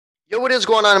Yo, what is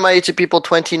going on, my YouTube people?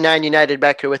 29 United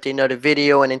back here with another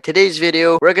video, and in today's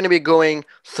video we're going to be going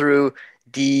through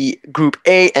the Group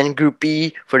A and Group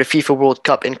B for the FIFA World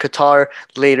Cup in Qatar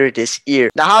later this year.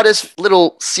 Now, how this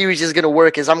little series is going to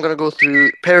work is I'm going to go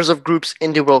through pairs of groups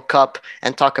in the World Cup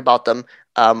and talk about them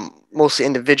mostly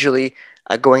individually,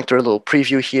 going through a little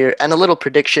preview here and a little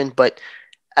prediction. But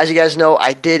as you guys know,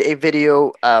 I did a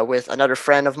video with another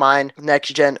friend of mine, Next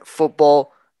Gen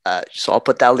Football. So I'll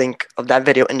put that link of that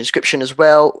video in the description as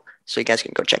well, so you guys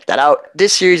can go check that out.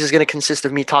 This series is going to consist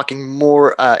of me talking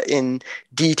more in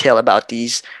detail about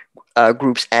these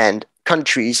groups and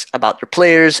countries, about their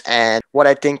players, and what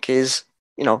I think is,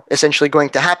 essentially going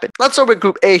to happen. Let's start with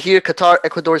Group A here: Qatar,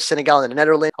 Ecuador, Senegal, and the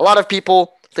Netherlands. A lot of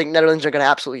people think Netherlands are going to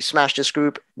absolutely smash this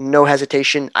group. No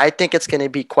hesitation. I think it's going to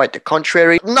be quite the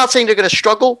contrary. I'm not saying they're going to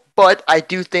struggle, but I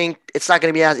do think it's not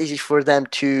going to be as easy for them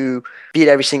to beat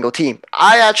every single team.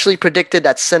 I actually predicted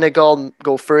that Senegal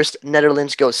go first,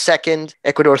 Netherlands go second,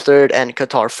 Ecuador third, and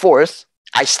Qatar fourth.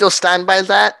 I still stand by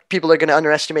that. People are going to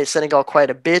underestimate Senegal quite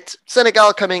a bit.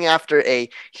 Senegal coming after a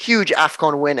huge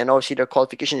AFCON win and obviously their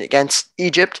qualification against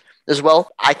Egypt as well.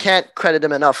 I can't credit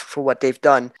them enough for what they've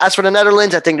done. As for the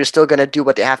Netherlands, I think they're still going to do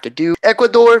what they have to do.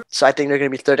 Ecuador, so I think they're going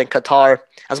to be third in Qatar.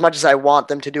 As much as I want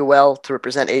them to do well to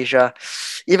represent Asia,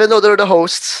 even though they're the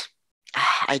hosts,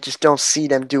 I just don't see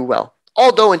them do well.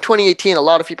 Although in 2018, a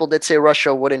lot of people did say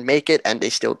Russia wouldn't make it, and they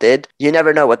still did. You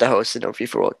never know what the hosts in the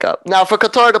FIFA World Cup. Now, for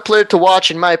Qatar, the player to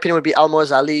watch, in my opinion, would be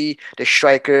Almoz Ali, the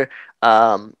striker.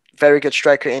 Very good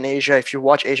striker in Asia. If you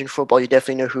watch Asian football, you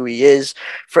definitely know who he is.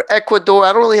 For Ecuador,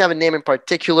 I don't really have a name in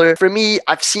particular. For me,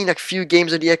 I've seen a few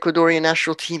games of the Ecuadorian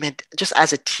national team, and just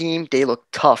as a team, they look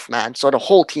tough, man. So the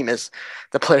whole team is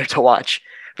the player to watch.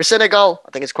 For Senegal,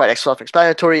 I think it's quite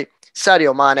self-explanatory.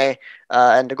 Sadio Mane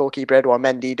and the goalkeeper Edouard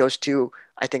Mendy, those two,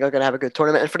 I think, are going to have a good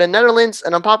tournament. And for the Netherlands,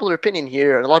 an unpopular opinion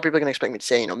here, and a lot of people are going to expect me to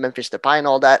say, Memphis Depay and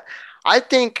all that. I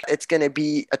think it's going to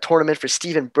be a tournament for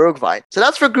Steven Bergwijn. So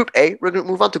that's for Group A. We're going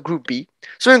to move on to Group B.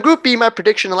 So in Group B, my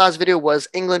prediction in the last video was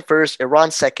England first,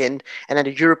 Iran second, and then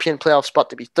the European playoff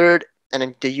spot to be third, and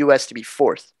then the US to be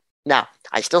fourth. Now,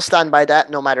 I still stand by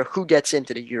that no matter who gets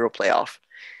into the Euro playoff.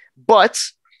 But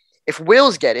if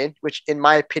Wales get in, which in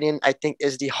my opinion, I think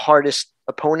is the hardest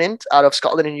opponent out of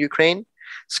Scotland and Ukraine.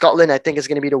 Scotland, I think, is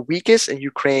going to be the weakest, and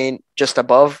Ukraine just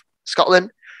above Scotland.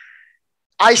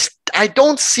 I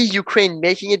don't see Ukraine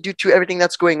making it due to everything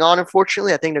that's going on,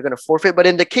 unfortunately. I think they're going to forfeit. But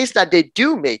in the case that they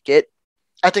do make it,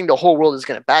 I think the whole world is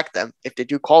going to back them if they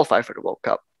do qualify for the World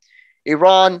Cup.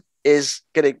 Iran is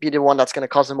going to be the one that's going to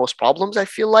cause the most problems, I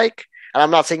feel like. And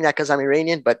I'm not saying that because I'm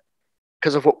Iranian, but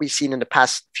because of what we've seen in the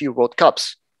past few World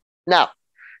Cups. Now,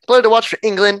 player to watch for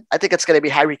England, I think it's going to be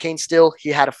Harry Kane still. He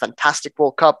had a fantastic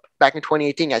World Cup back in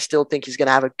 2018. I still think he's going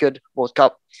to have a good World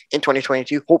Cup in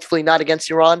 2022. Hopefully not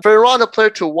against Iran. For Iran, the player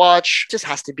to watch just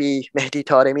has to be Mehdi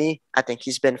Taremi. I think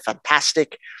he's been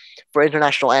fantastic for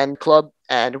international and club.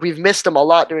 And we've missed him a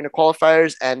lot during the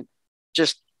qualifiers. And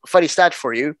just a funny stat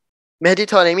for you, Mehdi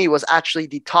Taremi was actually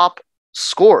the top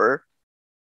scorer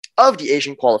of the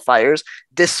Asian qualifiers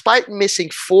despite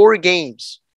missing 4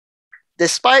 games.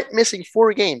 Despite missing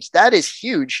 4 games, that is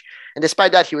huge. And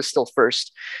despite that, he was still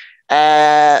first.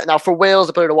 Now, for Wales,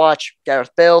 the player to watch,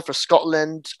 Gareth Bale. For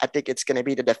Scotland, I think it's going to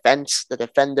be the defense. The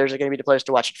defenders are going to be the players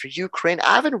to watch. For Ukraine,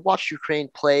 I haven't watched Ukraine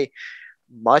play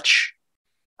much,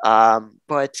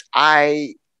 but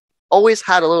I always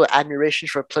had a little admiration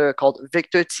for a player called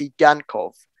Viktor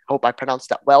Tsigankov. I hope I pronounced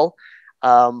that well.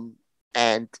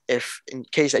 And if in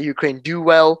case that Ukraine do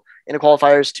well in the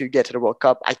qualifiers to get to the World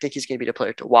Cup, I think he's going to be the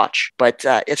player to watch. But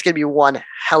it's going to be one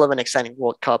hell of an exciting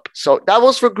World Cup. So that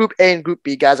was for Group A and Group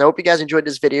B, guys. I hope you guys enjoyed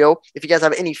this video. If you guys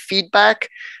have any feedback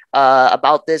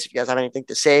about this, if you guys have anything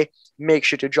to say, make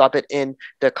sure to drop it in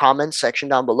the comments section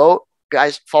down below.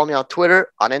 Guys, follow me on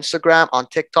Twitter, on Instagram, on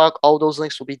TikTok. All those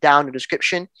links will be down in the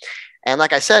description. And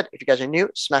like I said, if you guys are new,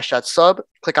 smash that sub,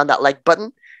 click on that like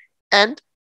button, and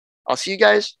I'll see you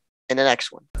guys in the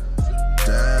next one.